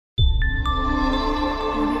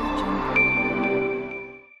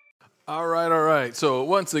right, so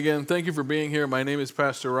once again, thank you for being here. My name is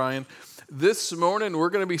Pastor Ryan. This morning, we're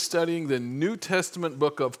going to be studying the New Testament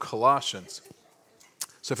book of Colossians.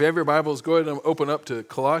 So if you have your Bibles, go ahead and open up to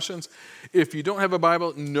Colossians. If you don't have a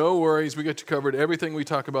Bible, no worries. We got you covered. Everything we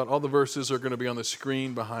talk about, all the verses are going to be on the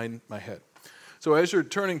screen behind my head. So as you're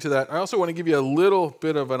turning to that, I also want to give you a little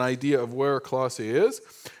bit of an idea of where Colossae is.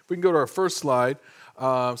 We can go to our first slide.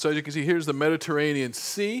 So as you can see, here's the Mediterranean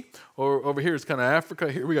Sea. Or over here is kind of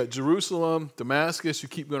Africa. Here we got Jerusalem, Damascus. You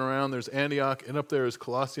keep going around. There's Antioch. And up there is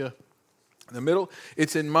Colossae. In the middle,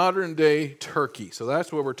 it's in modern-day Turkey. So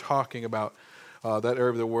that's what we're talking about, that area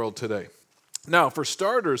of the world today. Now, for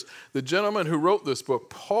starters, the gentleman who wrote this book,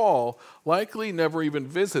 Paul, likely never even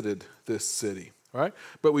visited this city. Right?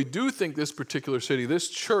 But we do think this particular city, this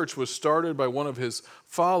church, was started by one of his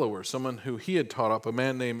followers, someone who he had taught up, a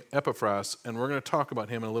man named Epaphras, and we're going to talk about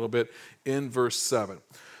him in a little bit in verse 7.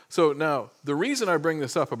 So now, the reason I bring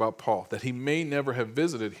this up about Paul, that he may never have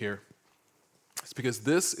visited here, is because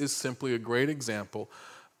this is simply a great example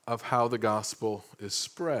of how the gospel is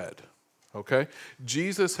spread. Okay?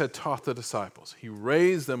 Jesus had taught the disciples. He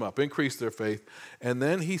raised them up, increased their faith, and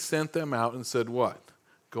then he sent them out and said what?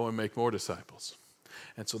 Go and make more disciples.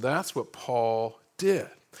 And so that's what Paul did.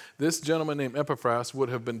 This gentleman named Epaphras would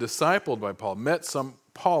have been discipled by Paul, met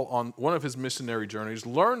Paul on one of his missionary journeys,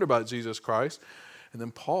 learned about Jesus Christ, and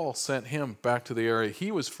then Paul sent him back to the area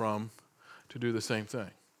he was from to do the same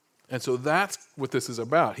thing. And so that's what this is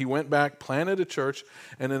about. He went back, planted a church,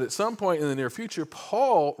 and then at some point in the near future,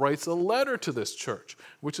 Paul writes a letter to this church,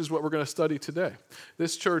 which is what we're going to study today.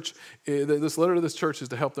 This letter to this church is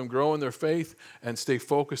to help them grow in their faith and stay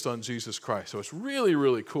focused on Jesus Christ. So it's really,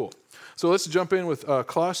 really cool. So let's jump in with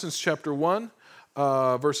Colossians chapter 1,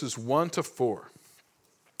 verses 1 to 4.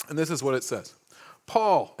 And this is what it says.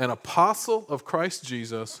 Paul, an apostle of Christ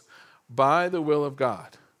Jesus, by the will of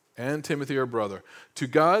God, and Timothy, our brother, to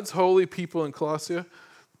God's holy people in Colossae,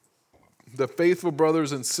 the faithful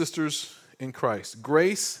brothers and sisters in Christ,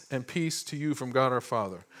 grace and peace to you from God our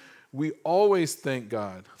Father. We always thank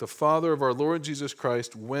God, the Father of our Lord Jesus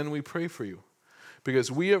Christ, when we pray for you,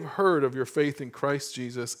 because we have heard of your faith in Christ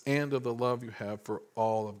Jesus and of the love you have for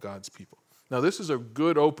all of God's people. Now, this is a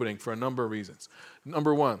good opening for a number of reasons.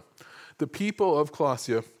 Number one, the people of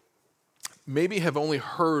Colossae maybe have only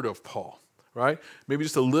heard of Paul. Right? Maybe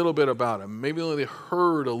just a little bit about him. Maybe only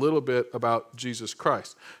heard a little bit about Jesus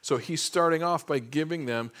Christ. So he's starting off by giving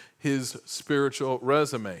them his spiritual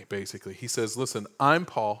resume, basically. He says, listen, I'm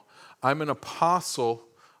Paul. I'm an apostle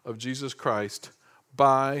of Jesus Christ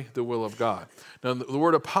by the will of God. Now, the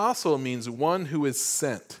word apostle means one who is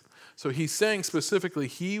sent. So he's saying specifically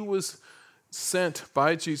he was sent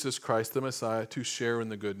by Jesus Christ, the Messiah, to share in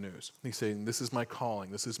the good news. He's saying, this is my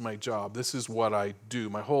calling, this is my job, this is what I do,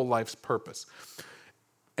 my whole life's purpose.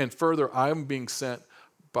 And further, I'm being sent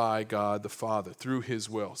by God the Father through his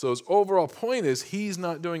will. So his overall point is he's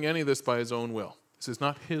not doing any of this by his own will. This is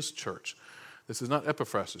not his church. This is not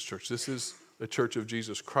Epaphras' church. This is the church of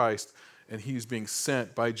Jesus Christ, and he's being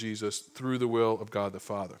sent by Jesus through the will of God the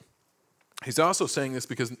Father. He's also saying this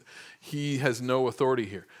because he has no authority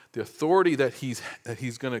here. The authority that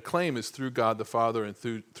he's going to claim is through God the Father and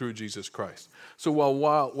through Jesus Christ. So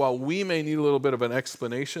while we may need a little bit of an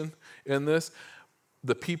explanation in this,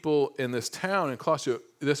 the people in this town in Colossae,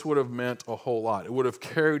 this would have meant a whole lot. It would have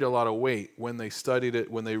carried a lot of weight when they studied it,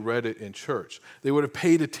 when they read it in church. They would have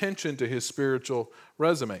paid attention to his spiritual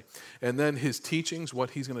resume. And then his teachings, what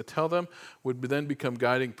he's going to tell them, would then become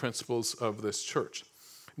guiding principles of this church.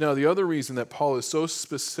 Now, the other reason that Paul is so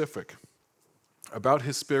specific about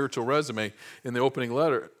his spiritual resume in the opening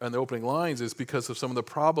letter and the opening lines is because of some of the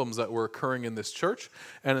problems that were occurring in this church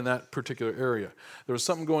and in that particular area. There was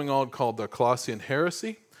something going on called the Colossian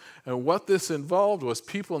heresy, and what this involved was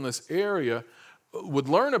people in this area would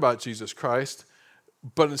learn about Jesus Christ,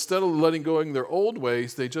 but instead of letting go of their old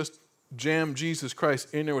ways, they just jammed Jesus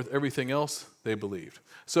Christ in there with everything else they believed.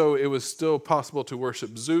 So it was still possible to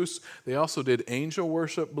worship Zeus. They also did angel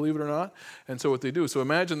worship, believe it or not. And so what they do, so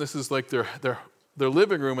imagine this is like their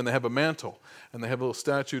living room, and they have a mantle. And they have a little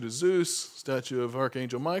statue to Zeus, statue of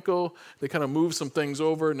Archangel Michael. They kind of move some things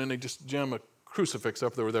over, and then they just jam a crucifix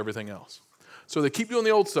up there with everything else. So they keep doing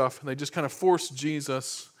the old stuff, and they just kind of force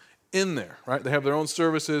Jesus in there, right? They have their own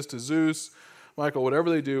services to Zeus, Michael, whatever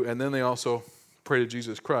they do, and then they also pray to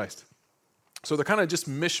Jesus Christ. So they're kind of just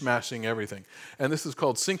mishmashing everything. And this is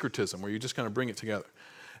called syncretism, where you just kind of bring it together.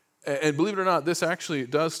 And believe it or not, this actually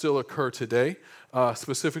does still occur today.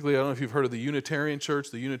 Specifically, I don't know if you've heard of the Unitarian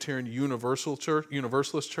Church, the Unitarian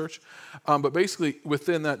Universalist Church. But basically,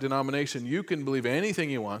 within that denomination, you can believe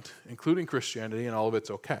anything you want, including Christianity, and all of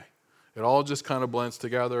it's okay. It all just kind of blends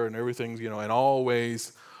together and everything's, and all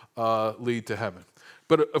ways lead to heaven.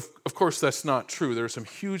 But of course, that's not true. There are some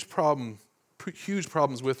huge problems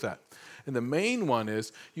with that. And the main one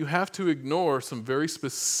is you have to ignore some very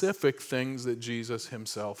specific things that Jesus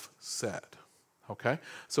himself said. Okay?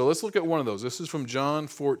 So let's look at one of those. This is from John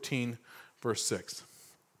 14, verse 6.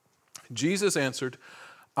 Jesus answered,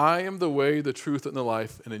 I am the way, the truth, and the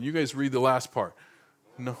life. And then you guys read the last part.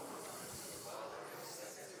 No.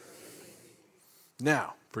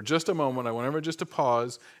 Now, for just a moment, I want everyone just to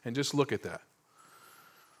pause and just look at that.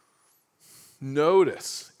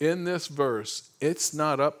 Notice in this verse, it's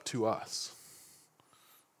not up to us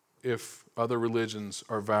if other religions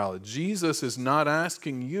are valid. Jesus is not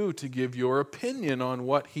asking you to give your opinion on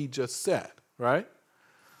what he just said, right?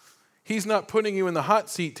 He's not putting you in the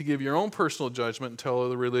hot seat to give your own personal judgment and tell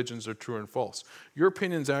other religions are true and false. Your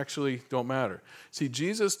opinions actually don't matter. See,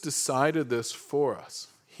 Jesus decided this for us.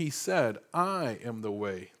 He said, I am the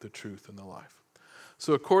way, the truth, and the life.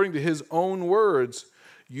 So according to his own words,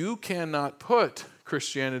 you cannot put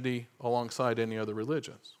Christianity alongside any other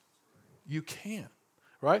religions. You can't,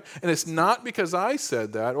 right? And it's not because I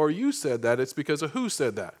said that or you said that. It's because of who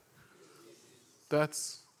said that.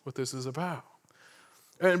 That's what this is about.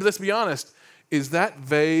 And let's be honest, is that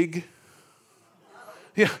vague?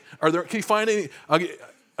 Yeah. Can you find any? I'll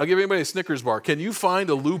give anybody a Snickers bar. Can you find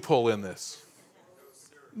a loophole in this?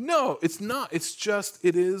 No, it's not. It's just,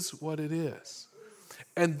 it is what it is.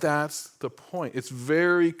 And that's the point. It's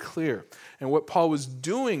very clear. And what Paul was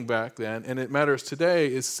doing back then, and it matters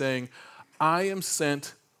today, is saying, I am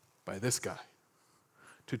sent by this guy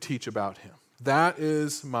to teach about him. That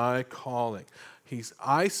is my calling.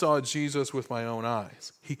 I saw Jesus with my own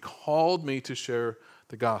eyes. He called me to share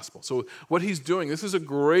the gospel. So what he's doing, this is a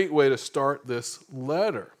great way to start this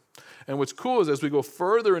letter. And what's cool is as we go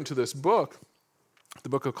further into this book, the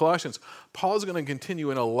book of Colossians, Paul's going to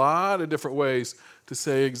continue in a lot of different ways to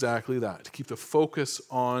say exactly that, to keep the focus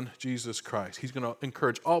on Jesus Christ. He's going to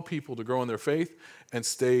encourage all people to grow in their faith and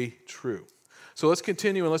stay true. So let's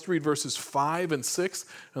continue and let's read verses 5 and 6,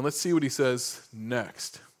 and let's see what he says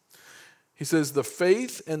next. He says, the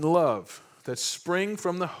faith and love that spring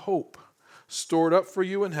from the hope stored up for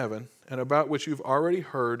you in heaven and about which you've already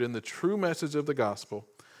heard in the true message of the gospel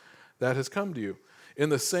that has come to you. In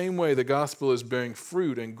the same way, the gospel is bearing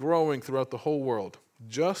fruit and growing throughout the whole world,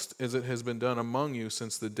 just as it has been done among you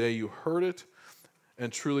since the day you heard it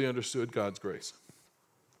and truly understood God's grace.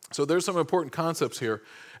 So there's some important concepts here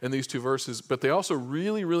in these two verses, but they also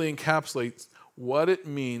really, really encapsulate what it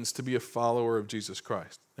means to be a follower of Jesus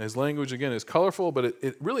Christ. And his language, again, is colorful, but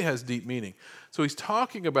it really has deep meaning. So he's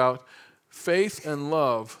talking about faith and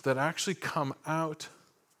love that actually come out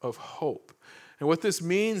of hope. And what this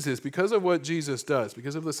means is because of what Jesus does,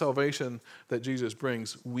 because of the salvation that Jesus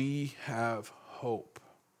brings, we have hope.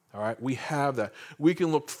 All right? We have that. We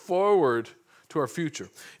can look forward to our future.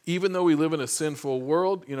 Even though we live in a sinful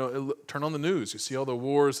world, turn on the news. You see all the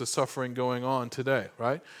wars, the suffering going on today,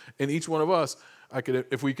 right? And each one of us,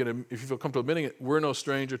 if you feel comfortable admitting it, we're no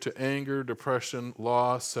stranger to anger, depression,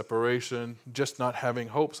 loss, separation, just not having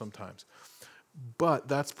hope sometimes. But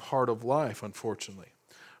that's part of life, unfortunately.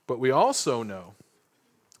 But we also know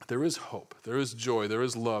there is hope, there is joy, there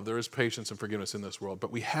is love, there is patience and forgiveness in this world.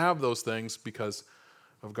 But we have those things because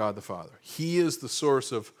of God the Father. He is the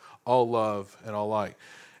source of all love and all light.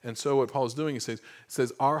 And so what Paul is doing, he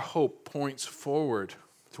says our hope points forward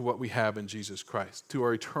to what we have in Jesus Christ, to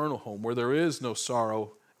our eternal home where there is no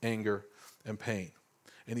sorrow, anger, and pain.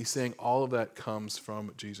 And he's saying all of that comes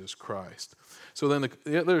from Jesus Christ. So then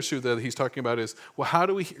the other issue that he's talking about is, well, how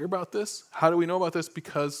do we hear about this? How do we know about this?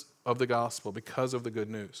 Because of the gospel, because of the good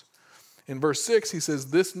news. In verse 6, he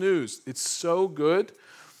says, this news, it's so good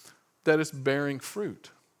that it's bearing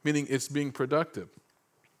fruit, meaning it's being productive.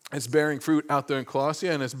 It's bearing fruit out there in Colossae,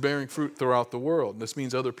 and it's bearing fruit throughout the world. And this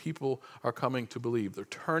means other people are coming to believe. They're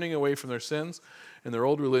turning away from their sins and their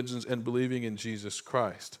old religions and believing in Jesus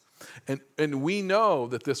Christ. And we know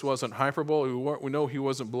that this wasn't hyperbole. We know he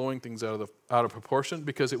wasn't blowing things out of proportion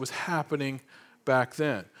because it was happening back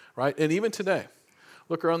then, right? And even today,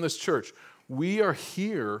 look around this church. We are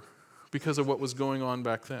here because of what was going on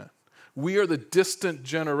back then. We are the distant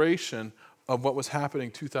generation of what was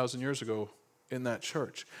happening 2,000 years ago in that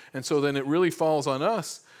church. And so then it really falls on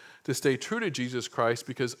us to stay true to Jesus Christ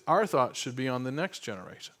because our thoughts should be on the next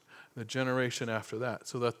generation, the generation after that,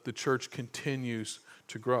 so that the church continues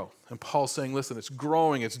to grow. And Paul's saying, listen, it's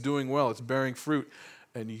growing, it's doing well, it's bearing fruit.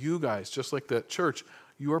 And you guys, just like that church,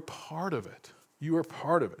 you are part of it. You are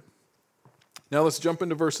part of it. Now let's jump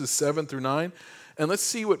into verses 7 through 9, and let's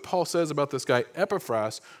see what Paul says about this guy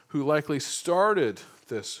Epaphras, who likely started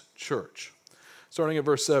this church. Starting at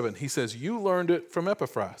verse 7, he says, "You learned it from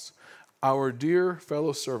Epaphras, our dear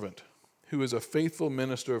fellow servant, who is a faithful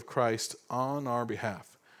minister of Christ on our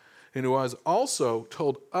behalf, and who has also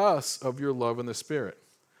told us of your love in the Spirit.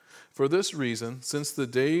 For this reason, since the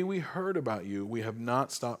day we heard about you, we have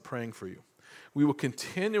not stopped praying for you. We will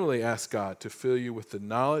continually ask God to fill you with the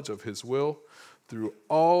knowledge of his will through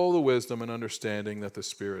all the wisdom and understanding that the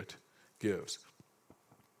Spirit gives."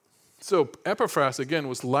 So Epaphras, again,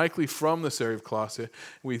 was likely from this area of Colossae.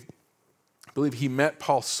 We believe he met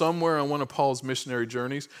Paul somewhere on one of Paul's missionary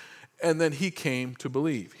journeys, and then he came to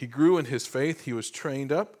believe. He grew in his faith, he was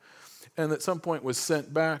trained up, and at some point was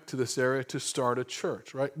sent back to this area to start a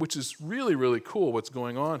church, right? Which is really, really cool what's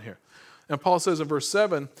going on here. And Paul says in verse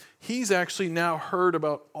 7, he's actually now heard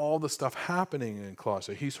about all the stuff happening in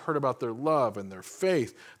Colossae. He's heard about their love and their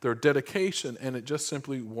faith, their dedication, and it just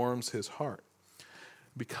simply warms his heart.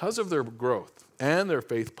 Because of their growth and their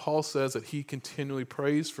faith, Paul says that he continually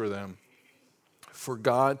prays for them, for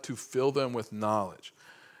God to fill them with knowledge.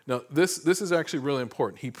 Now, this is actually really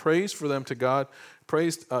important. He prays for them to God,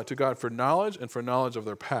 prays to God for knowledge and for knowledge of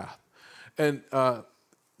their path. And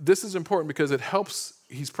this is important because it helps.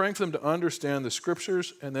 He's praying for them to understand the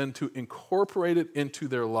scriptures and then to incorporate it into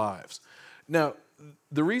their lives. Now,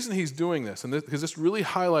 the reason he's doing this, and because this really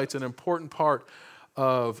highlights an important part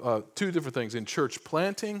of two different things, in church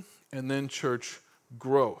planting and then church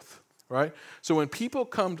growth, right? So when people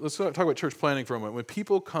come, let's talk about church planting for a moment. When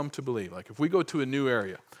people come to believe, like if we go to a new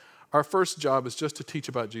area, our first job is just to teach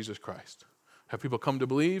about Jesus Christ. Have people come to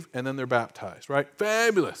believe, and then they're baptized, right?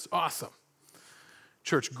 Fabulous, awesome.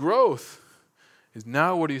 Church growth is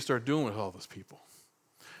now what do you start doing with all those people?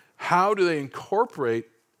 How do they incorporate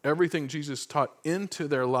everything Jesus taught into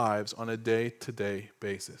their lives on a day-to-day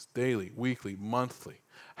basis, daily, weekly, monthly?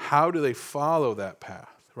 How do they follow that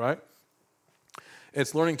path, right?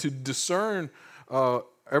 It's learning to discern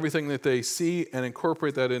everything that they see and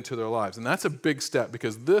incorporate that into their lives. And that's a big step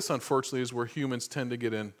because this, unfortunately, is where humans tend to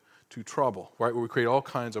get into trouble, right? Where we create all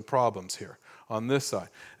kinds of problems here on this side.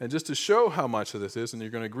 And just to show how much of this is, and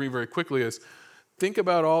you're going to agree very quickly, is think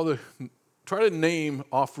about try to name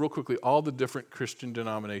off real quickly all the different Christian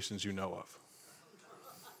denominations you know of.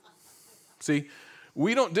 See,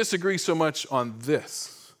 we don't disagree so much on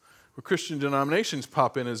this. Where Christian denominations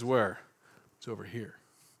pop in is where? It's over here.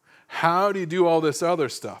 How do you do all this other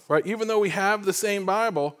stuff, right? Even though we have the same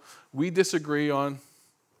Bible, we disagree on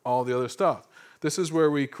all the other stuff. This is where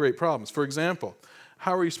we create problems. For example,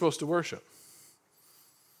 how are you supposed to worship?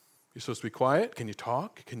 You're supposed to be quiet? Can you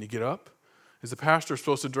talk? Can you get up? Is the pastor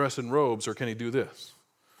supposed to dress in robes, or can he do this?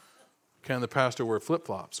 Can the pastor wear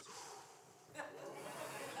flip-flops?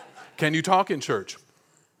 Can you talk in church?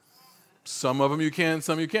 Some of them you can,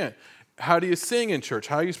 some you can't. How do you sing in church?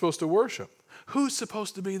 How are you supposed to worship? Who's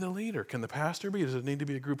supposed to be the leader? Can the pastor be? Does it need to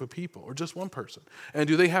be a group of people or just one person? And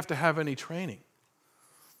do they have to have any training?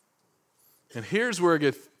 And here's where it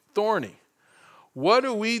gets thorny. What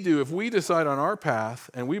do we do if we decide on our path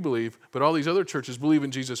and we believe, but all these other churches believe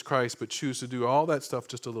in Jesus Christ but choose to do all that stuff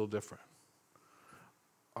just a little different?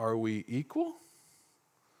 Are we equal?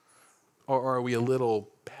 Or are we a little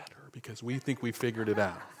better because we think we figured it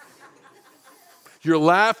out? You're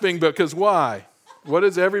laughing because why? What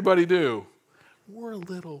does everybody do? We're a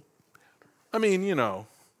little better. I mean, you know.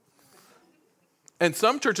 And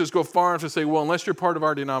some churches go far enough to say, well, unless you're part of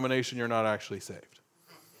our denomination, you're not actually saved.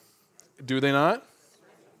 Do they not?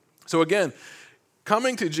 So again,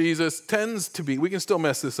 coming to Jesus tends to be, we can still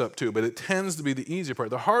mess this up too, but it tends to be the easier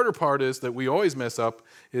part. The harder part is that we always mess up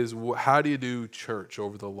is how do you do church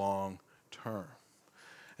over the long term?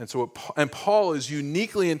 And so, Paul is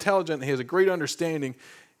uniquely intelligent. He has a great understanding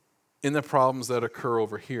in the problems that occur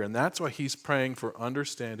over here. And that's why he's praying for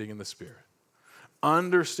understanding in the Spirit.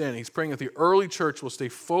 Understanding. He's praying that the early church will stay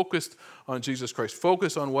focused on Jesus Christ,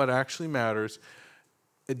 focus on what actually matters,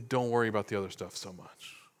 and don't worry about the other stuff so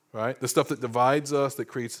much, right? The stuff that divides us, that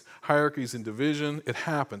creates hierarchies and division, it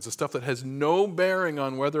happens. The stuff that has no bearing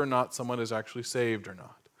on whether or not someone is actually saved or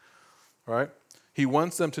not, right? He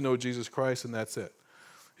wants them to know Jesus Christ, and that's it.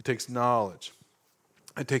 It takes knowledge.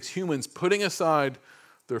 It takes humans putting aside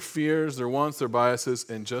their fears, their wants, their biases,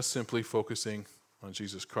 and just simply focusing on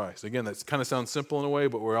Jesus Christ. Again, that kind of sounds simple in a way,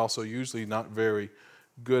 but we're also usually not very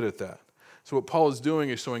good at that. So what Paul is doing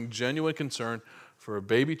is showing genuine concern for a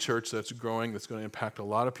baby church that's growing, that's going to impact a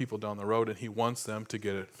lot of people down the road, and he wants them to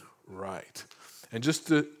get it right. And just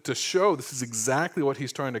to show this is exactly what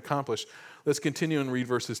he's trying to accomplish, let's continue and read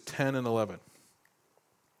verses 10 and 11.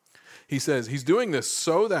 He says he's doing this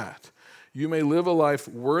so that you may live a life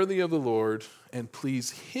worthy of the Lord and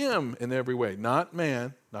please Him in every way. Not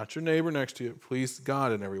man, not your neighbor next to you. Please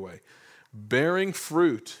God in every way. Bearing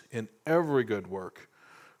fruit in every good work,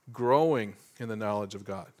 growing in the knowledge of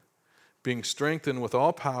God, being strengthened with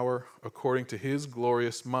all power according to His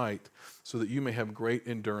glorious might, so that you may have great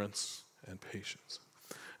endurance and patience.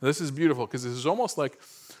 And this is beautiful because this is almost like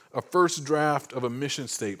a first draft of a mission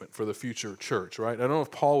statement for the future church, right? I don't know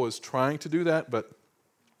if Paul was trying to do that, but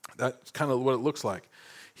that's kind of what it looks like.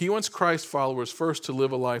 He wants Christ followers first to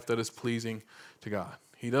live a life that is pleasing to God.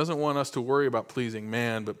 He doesn't want us to worry about pleasing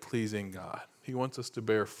man, but pleasing God. He wants us to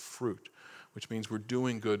bear fruit, which means we're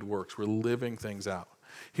doing good works. We're living things out.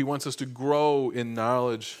 He wants us to grow in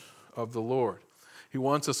knowledge of the Lord. He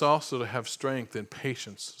wants us also to have strength and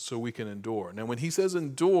patience so we can endure. Now, when he says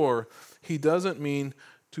endure, he doesn't mean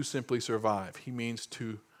to simply survive. He means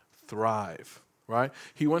to thrive, right?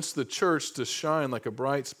 He wants the church to shine like a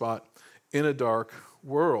bright spot in a dark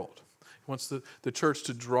world. He wants the church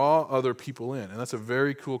to draw other people in, and that's a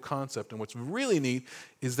very cool concept. And what's really neat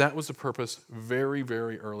is that was the purpose very,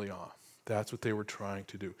 very early on. That's what they were trying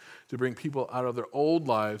to do, to bring people out of their old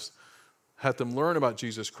lives, have them learn about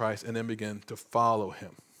Jesus Christ, and then begin to follow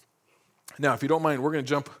Him. Now, if you don't mind, we're going to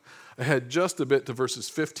jump ahead just a bit to verses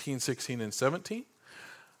 15, 16, and 17.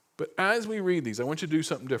 But as we read these, I want you to do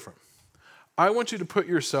something different. I want you to put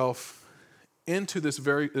yourself into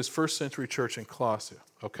this first century church in Colossae,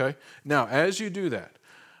 okay? Now, as you do that,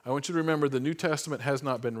 I want you to remember the New Testament has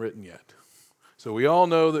not been written yet. So we all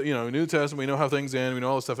know that, New Testament, we know how things end, we know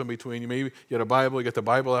all the stuff in between. You had a Bible, you got the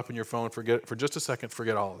Bible app on your phone, for just a second,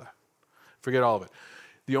 forget all of that. Forget all of it.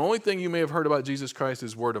 The only thing you may have heard about Jesus Christ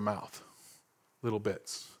is word of mouth, little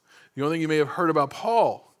bits. The only thing you may have heard about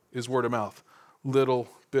Paul is word of mouth, little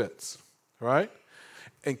bits, all right?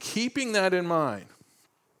 And keeping that in mind,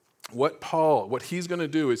 what he's going to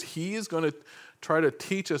do is he is going to try to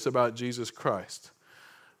teach us about Jesus Christ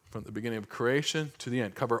from the beginning of creation to the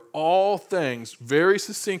end. Cover all things very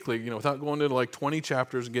succinctly, without going into like 20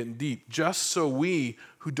 chapters and getting deep, just so we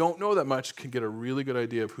who don't know that much can get a really good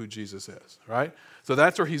idea of who Jesus is, right? So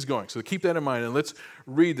that's where he's going. So keep that in mind, and let's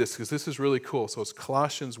read this because this is really cool. So it's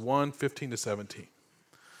Colossians 1, 15 to 17.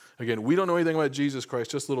 Again, we don't know anything about Jesus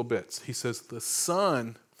Christ, just little bits. He says, the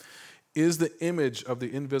Son is the image of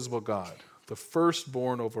the invisible God, the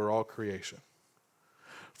firstborn over all creation.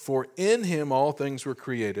 For in him all things were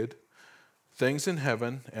created, things in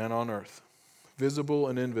heaven and on earth, visible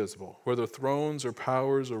and invisible, whether thrones or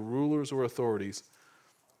powers or rulers or authorities,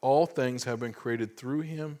 all things have been created through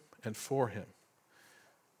him and for him.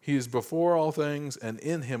 He is before all things, and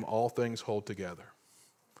in him all things hold together.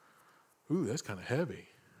 Ooh, that's kind of heavy,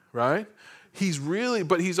 right?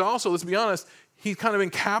 But he's also, let's be honest, he's kind of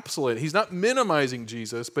encapsulated. He's not minimizing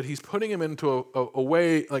Jesus, but he's putting him into a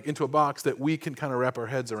way, like into a box that we can kind of wrap our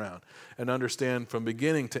heads around and understand from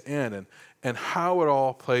beginning to end and how it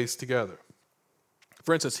all plays together.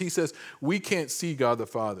 For instance, he says, we can't see God the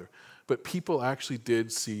Father, but people actually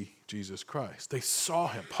did see Jesus Christ. They saw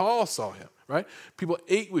him. Paul saw him, right? People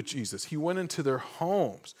ate with Jesus. He went into their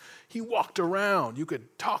homes. He walked around. You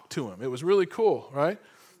could talk to him. It was really cool, right?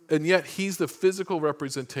 And yet he's the physical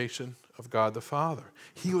representation of God the Father.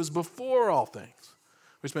 He was before all things,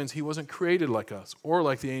 which means he wasn't created like us or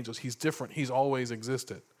like the angels. He's different. He's always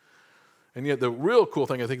existed. And yet the real cool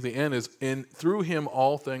thing, I think, at the end is through him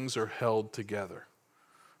all things are held together.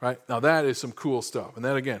 Right? Now that is some cool stuff. And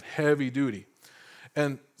that, again, heavy duty.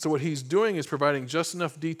 And so what he's doing is providing just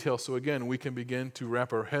enough detail so, again, we can begin to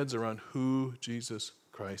wrap our heads around who Jesus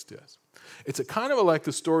Christ is. It's a kind of like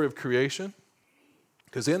the story of creation,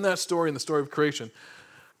 because in that story, in the story of creation,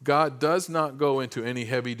 God does not go into any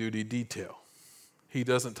heavy-duty detail. He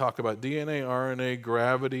doesn't talk about DNA, RNA,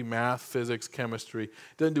 gravity, math, physics, chemistry. He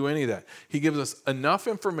doesn't do any of that. He gives us enough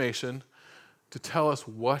information to tell us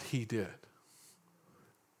what he did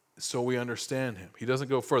so we understand him. He doesn't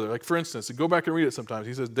go further. Like, for instance, go back and read it sometimes.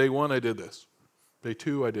 He says, day 1, I did this. Day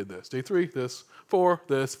 2, I did this. Day 3, this. 4,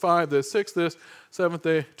 this. 5, this. 6, this. 7th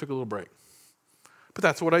day, took a little break. But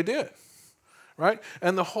that's what I did. Right?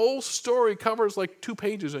 And the whole story covers like 2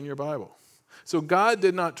 pages in your Bible. So God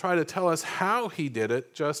did not try to tell us how he did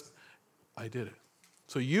it, just, I did it.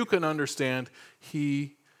 So you can understand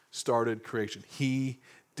he started creation. He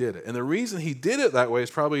did it. And the reason he did it that way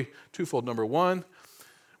is probably twofold. Number one,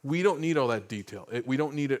 we don't need all that detail. We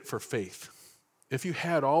don't need it for faith. If you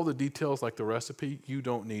had all the details like the recipe, you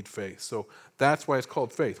don't need faith. So that's why it's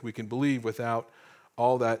called faith. We can believe without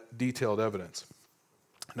all that detailed evidence.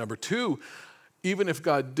 Number 2, even if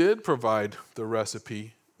God did provide the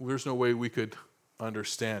recipe, there's no way we could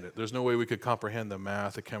understand it. There's no way we could comprehend the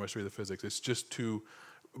math, the chemistry, the physics. It's just too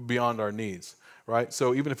beyond our needs, right?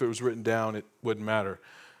 So even if it was written down, it wouldn't matter.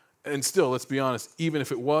 And still, let's be honest, even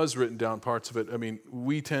if it was written down, parts of it, I mean,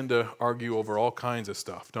 we tend to argue over all kinds of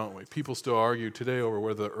stuff, don't we? People still argue today over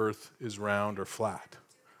whether the earth is round or flat.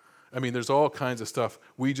 I mean, there's all kinds of stuff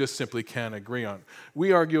we just simply can't agree on.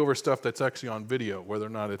 We argue over stuff that's actually on video, whether or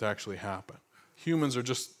not it actually happened. Humans are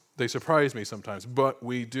just, they surprise me sometimes, but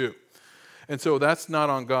we do. And so that's not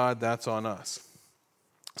on God, that's on us.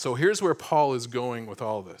 So here's where Paul is going with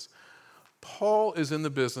all this. Paul is in the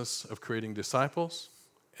business of creating disciples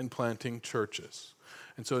and planting churches.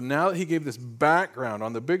 And so now that he gave this background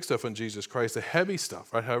on the big stuff on Jesus Christ, the heavy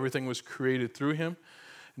stuff, right, how everything was created through him,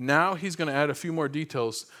 now he's going to add a few more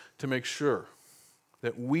details to make sure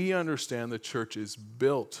that we understand the church is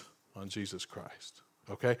built on Jesus Christ.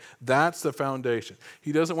 Okay? That's the foundation.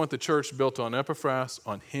 He doesn't want the church built on Epaphras,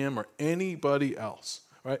 on him, or anybody else.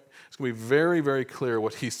 Right? It's going to be very, very clear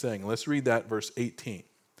what he's saying. Let's read that, verse 18.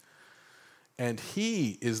 And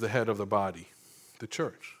he is the head of the body, the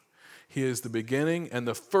church. He is the beginning and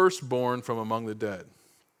the firstborn from among the dead,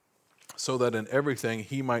 so that in everything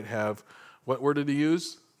he might have, what word did he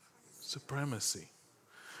use? Supremacy.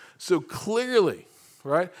 So clearly,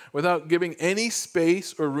 right, without giving any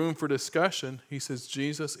space or room for discussion, he says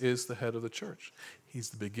Jesus is the head of the church. He's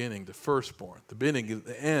the beginning, the firstborn, the beginning,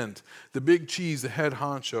 the end, the big cheese, the head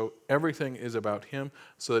honcho. Everything is about him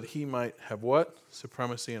so that he might have what?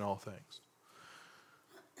 Supremacy in all things.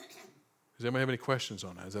 Does anybody have any questions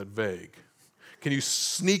on that? Is that vague? Can you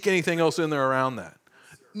sneak anything else in there around that?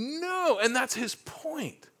 No, and that's his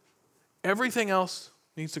point. Everything else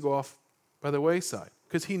needs to go off by the wayside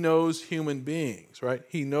because he knows human beings, right?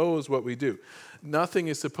 He knows what we do. Nothing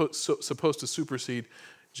is supposed to supersede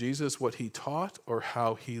Jesus, what he taught or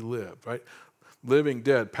how he lived, right? Living,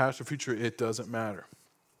 dead, past or future, it doesn't matter.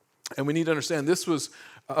 And we need to understand this was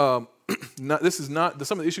some of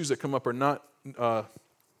the issues that come up are not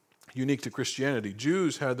unique to Christianity.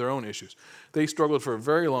 Jews had their own issues. They struggled for a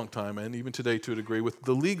very long time, and even today to a degree, with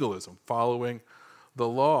the legalism, following the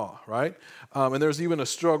law, right? And there's even a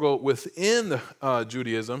struggle within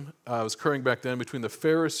Judaism. It was occurring back then between the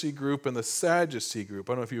Pharisee group and the Sadducee group.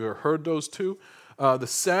 I don't know if you've ever heard those two. The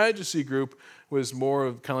Sadducee group was more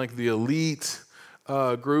of kind of like the elite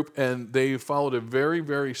group, and they followed a very,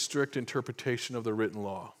 very strict interpretation of the written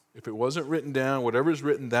law. If it wasn't written down, whatever's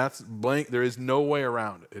written, that's blank. There is no way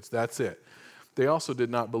around it. That's it. They also did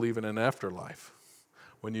not believe in an afterlife.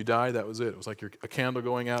 When you die, that was it. It was like a candle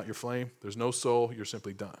going out, your flame. There's no soul. You're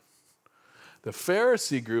simply done. The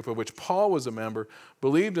Pharisee group, of which Paul was a member,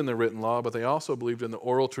 believed in the written law, but they also believed in the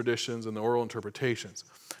oral traditions and the oral interpretations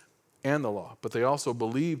and the law. But they also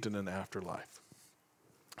believed in an afterlife.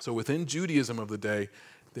 So within Judaism of the day,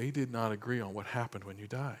 they did not agree on what happened when you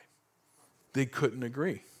die. They couldn't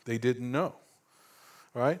agree. They didn't know.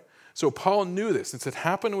 Right? So Paul knew this. Since it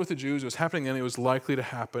happened with the Jews, it was happening then, it was likely to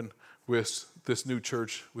happen with this new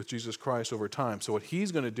church with Jesus Christ over time. So what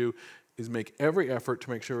he's going to do is make every effort to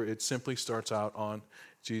make sure it simply starts out on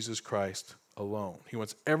Jesus Christ alone. He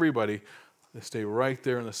wants everybody to stay right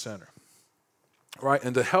there in the center. Right?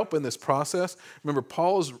 And to help in this process, remember,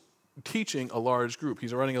 Paul is teaching a large group.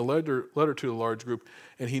 He's writing a letter to a large group,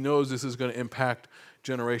 and he knows this is going to impact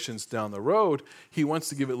generations down the road. He wants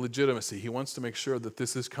to give it legitimacy. He wants to make sure that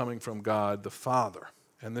this is coming from God the Father.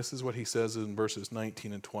 And this is what he says in verses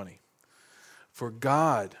 19 and 20. For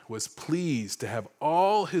God was pleased to have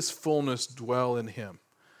all his fullness dwell in him,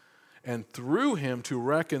 and through him to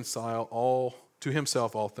reconcile all to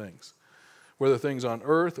himself all things, whether things on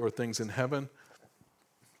earth or things in heaven,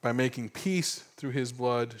 by making peace through his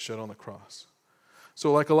blood shed on the cross.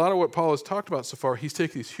 So like a lot of what Paul has talked about so far, he's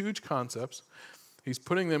taking these huge concepts, he's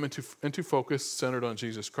putting them into focus centered on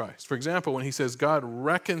Jesus Christ. For example, when he says God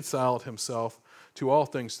reconciled himself to all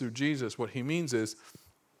things through Jesus, what he means is,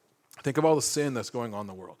 think of all the sin that's going on in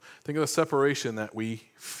the world. Think of the separation that we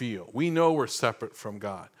feel. We know we're separate from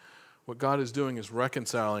God. What God is doing is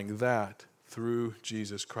reconciling that through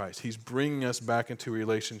Jesus Christ. He's bringing us back into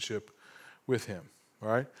relationship with him, all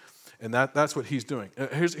right? And that's what he's doing.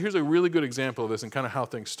 Here's a really good example of this and kind of how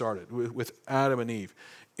things started with Adam and Eve.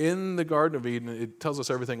 In the Garden of Eden, it tells us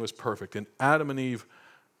everything was perfect. And Adam and Eve,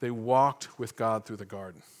 they walked with God through the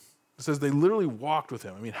garden. It says they literally walked with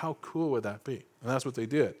him. I mean, how cool would that be? And that's what they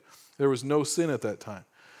did. There was no sin at that time.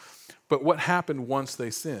 But what happened once they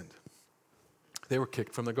sinned? They were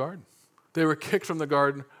kicked from the garden. They were kicked from the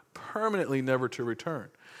garden permanently, never to return.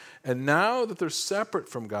 And now that they're separate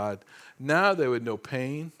from God, now they would know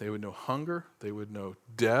pain, they would know hunger, they would know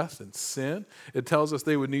death and sin. It tells us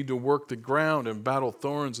they would need to work the ground and battle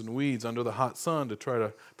thorns and weeds under the hot sun to try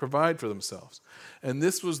to provide for themselves. And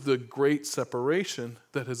this was the great separation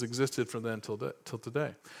that has existed from then till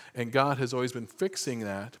today. And God has always been fixing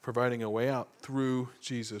that, providing a way out through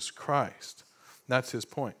Jesus Christ. That's his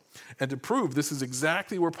point. And to prove this is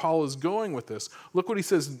exactly where Paul is going with this, look what he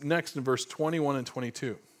says next in verse 21 and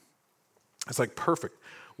 22. It's like perfect.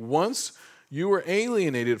 Once you were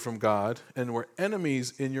alienated from God and were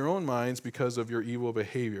enemies in your own minds because of your evil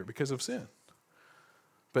behavior, because of sin.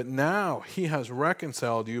 But now he has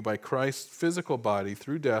reconciled you by Christ's physical body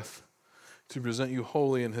through death to present you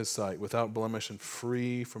holy in his sight, without blemish and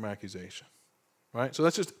free from accusation. Right? So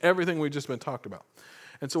that's just everything we've just been talking about.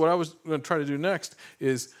 And so what I was going to try to do next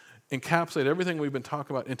is encapsulate everything we've been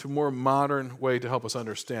talking about into a more modern way to help us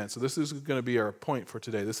understand. So this is going to be our point for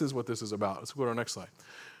today. This is what this is about. Let's go to our next slide.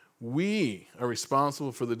 We are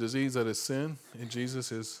responsible for the disease that is sin, and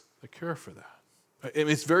Jesus is the cure for that. And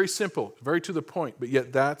it's very simple, very to the point, but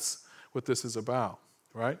yet that's what this is about,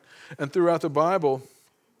 right? And throughout the Bible,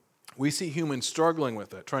 we see humans struggling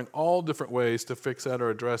with that, trying all different ways to fix that or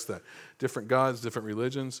address that. Different gods, different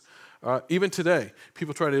religions. Even today,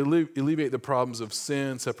 people try to alleviate the problems of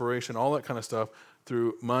sin, separation, all that kind of stuff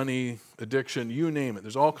through money, addiction, you name it.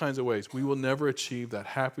 There's all kinds of ways. We will never achieve that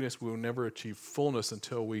happiness. We will never achieve fullness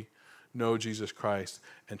until we know Jesus Christ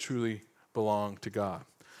and truly belong to God.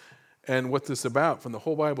 And what this is about from the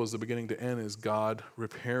whole Bible is the beginning to end is God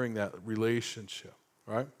repairing that relationship.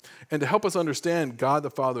 Right? And to help us understand God the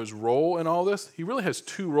Father's role in all this, he really has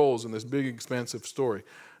two roles in this big, expansive story.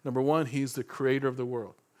 Number one, he's the creator of the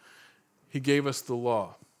world. He gave us the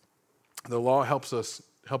law. The law helps us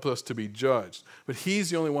to be judged. But he's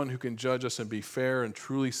the only one who can judge us and be fair and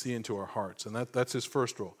truly see into our hearts. And that's his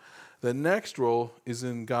first role. The next role is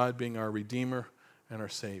in God being our Redeemer and our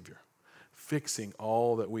Savior, fixing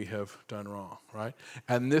all that we have done wrong. Right?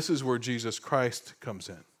 And this is where Jesus Christ comes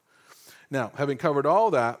in. Now, having covered all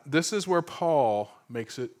that, this is where Paul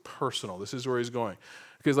makes it personal. This is where he's going.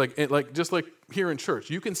 Because just like here in church,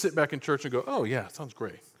 you can sit back in church and go, oh, yeah, sounds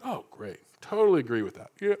great. Oh, great. Totally agree with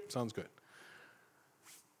that. Yep, sounds good.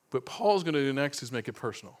 But Paul's going to do next is make it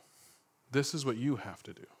personal. This is what you have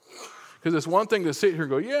to do. Because it's one thing to sit here and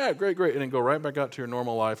go, yeah, great, great, and then go right back out to your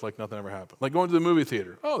normal life like nothing ever happened. Like going to the movie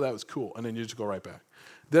theater. Oh, that was cool. And then you just go right back.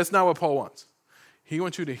 That's not what Paul wants. He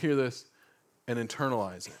wants you to hear this and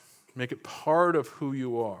internalize it. Make it part of who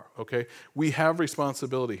you are, okay? We have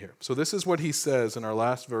responsibility here. So this is what he says in our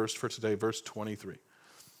last verse for today, verse 23.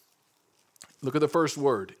 Look at the first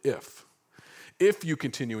word, if. If you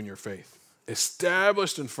continue in your faith,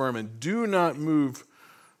 established and firm, and do not move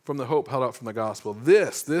from the hope held out from the gospel.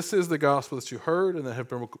 This is the gospel that you heard and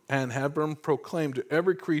have been proclaimed to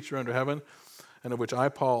every creature under heaven, and of which I,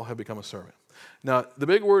 Paul, have become a servant. Now, the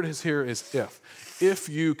big word here is if. If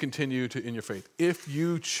you continue in your faith. If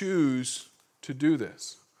you choose to do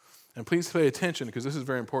this. And please pay attention because this is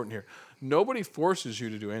very important here. Nobody forces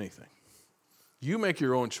you to do anything. You make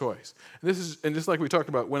your own choice. And just like we talked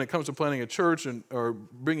about when it comes to planning a church or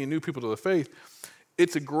bringing new people to the faith,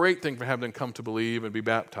 it's a great thing for having them come to believe and be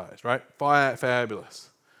baptized, right? Fabulous.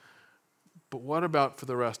 But what about for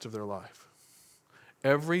the rest of their life?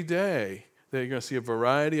 Every day, they're going to see a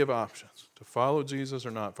variety of options to follow Jesus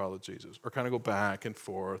or not follow Jesus, or kind of go back and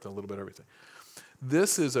forth, a little bit of everything.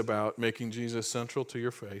 This is about making Jesus central to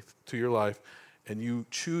your faith, to your life, and you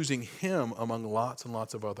choosing him among lots and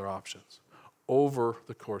lots of other options over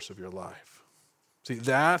the course of your life. See,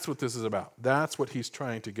 that's what this is about. That's what he's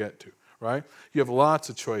trying to get to, right? You have lots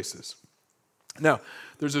of choices. Now,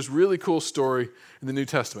 there's this really cool story in the New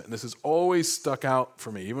Testament, and this has always stuck out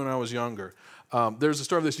for me, even when I was younger. There's a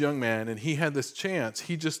story of this young man, and he had this chance.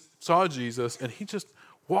 He just saw Jesus, and he just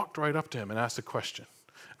walked right up to him and asked a question.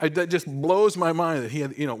 That just blows my mind that he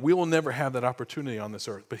had, we will never have that opportunity on this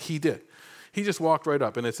earth, but he did. He just walked right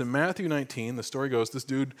up, and it's in Matthew 19. The story goes, this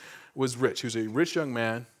dude was rich. He was a rich young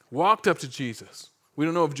man, walked up to Jesus. We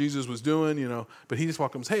don't know if Jesus was doing, but he just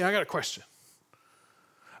walked up and said, hey, I got a question.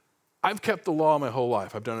 I've kept the law my whole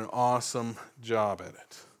life. I've done an awesome job at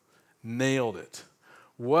it. Nailed it.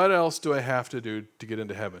 What else do I have to do to get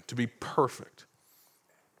into heaven, to be perfect?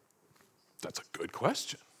 That's a good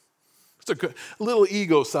question. It's a little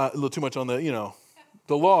ego side, a little too much on the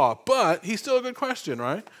law, but he's still a good question,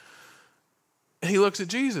 right? And he looks at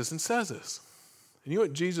Jesus and says this. And you know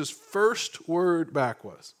what Jesus' first word back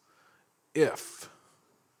was? If.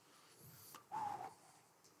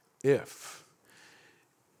 If.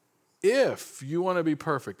 If you want to be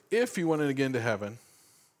perfect, if you want to get into heaven,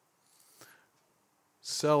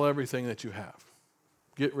 Sell everything that you have.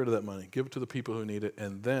 Get rid of that money. Give it to the people who need it.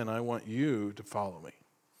 And then I want you to follow me.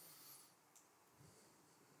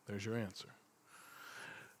 There's your answer.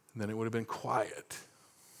 And then it would have been quiet.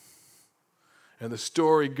 And the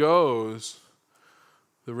story goes,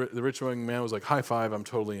 the rich young man was like, high five, I'm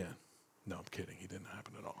totally in. No, I'm kidding. He didn't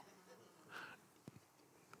happen at all.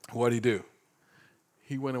 What did he do?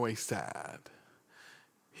 He went away sad.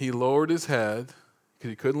 He lowered his head because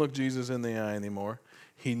he couldn't look Jesus in the eye anymore.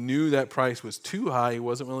 He knew that price was too high. He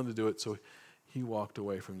wasn't willing to do it, so he walked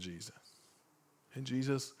away from Jesus. And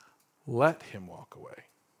Jesus let him walk away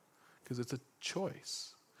because it's a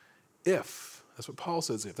choice. If, that's what Paul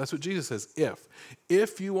says, if. That's what Jesus says, if.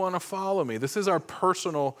 If you want to follow me, this is our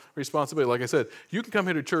personal responsibility. Like I said, you can come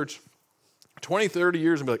here to church 20, 30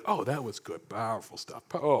 years and be like, oh, that was good, powerful stuff.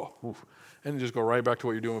 Oh, oof. And just go right back to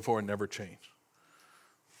what you're doing before and never change.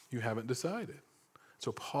 You haven't decided.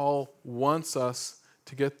 So Paul wants us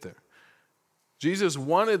to get there. Jesus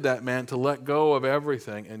wanted that man to let go of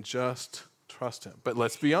everything and just trust him. But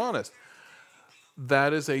let's be honest.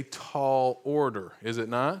 That is a tall order, is it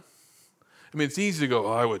not? I mean, it's easy to go,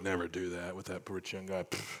 oh, I would never do that with that rich young guy.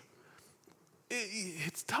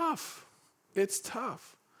 It's tough. It's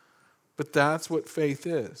tough. But that's what faith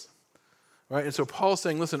is. Right? And so Paul's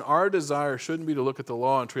saying, listen, our desire shouldn't be to look at the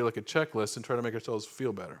law and treat it like a checklist and try to make ourselves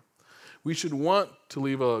feel better. We should want to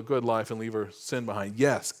live a good life and leave our sin behind.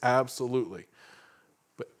 Yes, absolutely.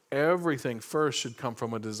 But everything first should come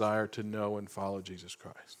from a desire to know and follow Jesus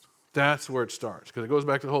Christ. That's where it starts. Because it goes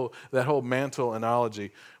back to that whole mantle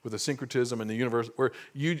analogy with the syncretism and the universe, where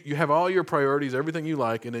you have all your priorities, everything you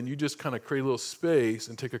like, and then you just kind of create a little space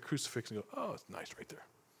and take a crucifix and go, oh, it's nice right there.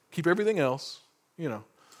 Keep everything else, you know.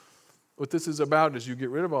 What this is about is you get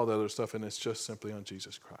rid of all the other stuff and it's just simply on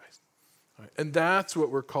Jesus Christ. Right? And that's what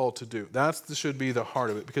we're called to do. That should be the heart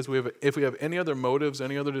of it. Because if we have any other motives,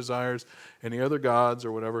 any other desires, any other gods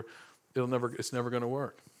or whatever, it's never going to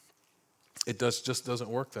work. It just doesn't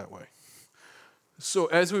work that way. So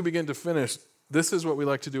as we begin to finish, this is what we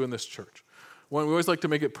like to do in this church. One, we always like to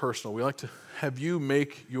make it personal. We like to have you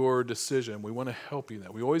make your decision. We want to help you in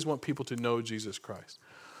that. We always want people to know Jesus Christ.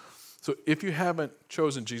 So if you haven't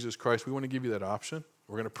chosen Jesus Christ, we want to give you that option.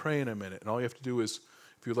 We're going to pray in a minute. And all you have to do is,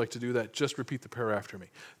 if you'd like to do that, just repeat the prayer after me.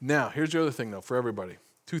 Now, here's the other thing, though, for everybody.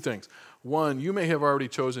 Two things. One, you may have already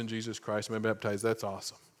chosen Jesus Christ and been baptized. That's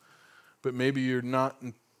awesome. But maybe you're not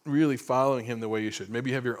really following him the way you should. Maybe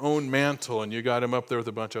you have your own mantle and you got him up there with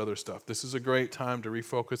a bunch of other stuff. This is a great time to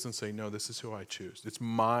refocus and say, no, this is who I choose. It's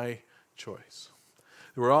my choice.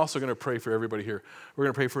 We're also going to pray for everybody here. We're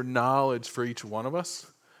going to pray for knowledge for each one of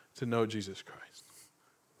us to know Jesus Christ,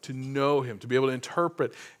 to know him, to be able to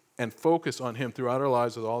interpret and focus on him throughout our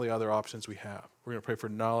lives with all the other options we have. We're going to pray for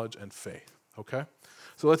knowledge and faith, okay?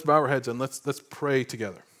 So let's bow our heads and let's pray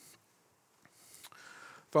together.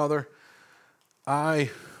 Father, I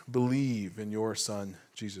believe in your Son,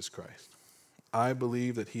 Jesus Christ. I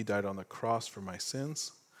believe that he died on the cross for my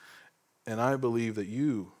sins, and I believe that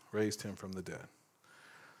you raised him from the dead.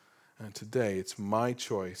 And today, it's my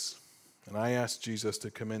choice, and I ask Jesus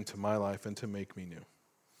to come into my life and to make me new.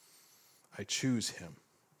 I choose him.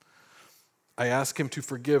 I ask him to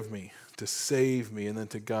forgive me, to save me, and then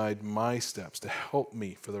to guide my steps, to help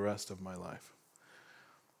me for the rest of my life.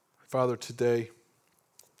 Father, today,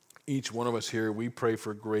 each one of us here, we pray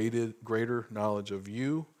for greater knowledge of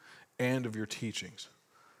you and of your teachings.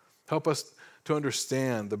 Help us to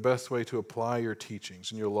understand the best way to apply your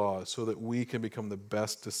teachings and your laws so that we can become the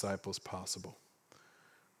best disciples possible.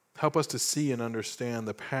 Help us to see and understand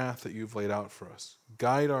the path that you've laid out for us.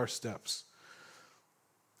 Guide our steps.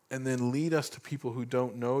 And then lead us to people who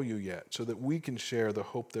don't know you yet so that we can share the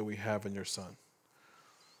hope that we have in your Son.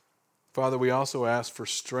 Father, we also ask for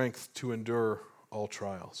strength to endure all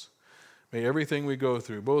trials. May everything we go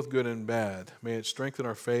through, both good and bad, may it strengthen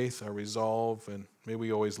our faith, our resolve, and may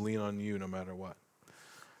we always lean on you no matter what.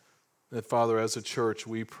 And Father, as a church,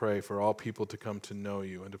 we pray for all people to come to know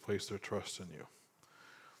you and to place their trust in you.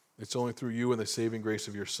 It's only through you and the saving grace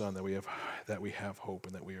of your Son that we have hope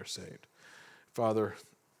and that we are saved. Father,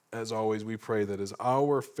 as always, we pray that as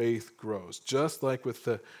our faith grows, just like with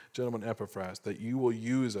the gentleman Epaphras, that you will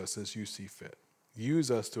use us as you see fit.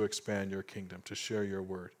 Use us to expand your kingdom, to share your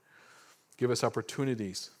word. Give us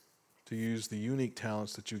opportunities to use the unique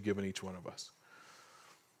talents that you've given each one of us.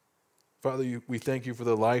 Father, we thank you for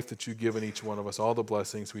the life that you've given each one of us, all the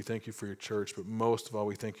blessings. We thank you for your church, but most of all,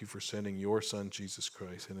 we thank you for sending your Son, Jesus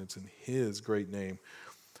Christ. And it's in his great name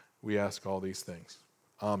we ask all these things.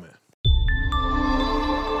 Amen.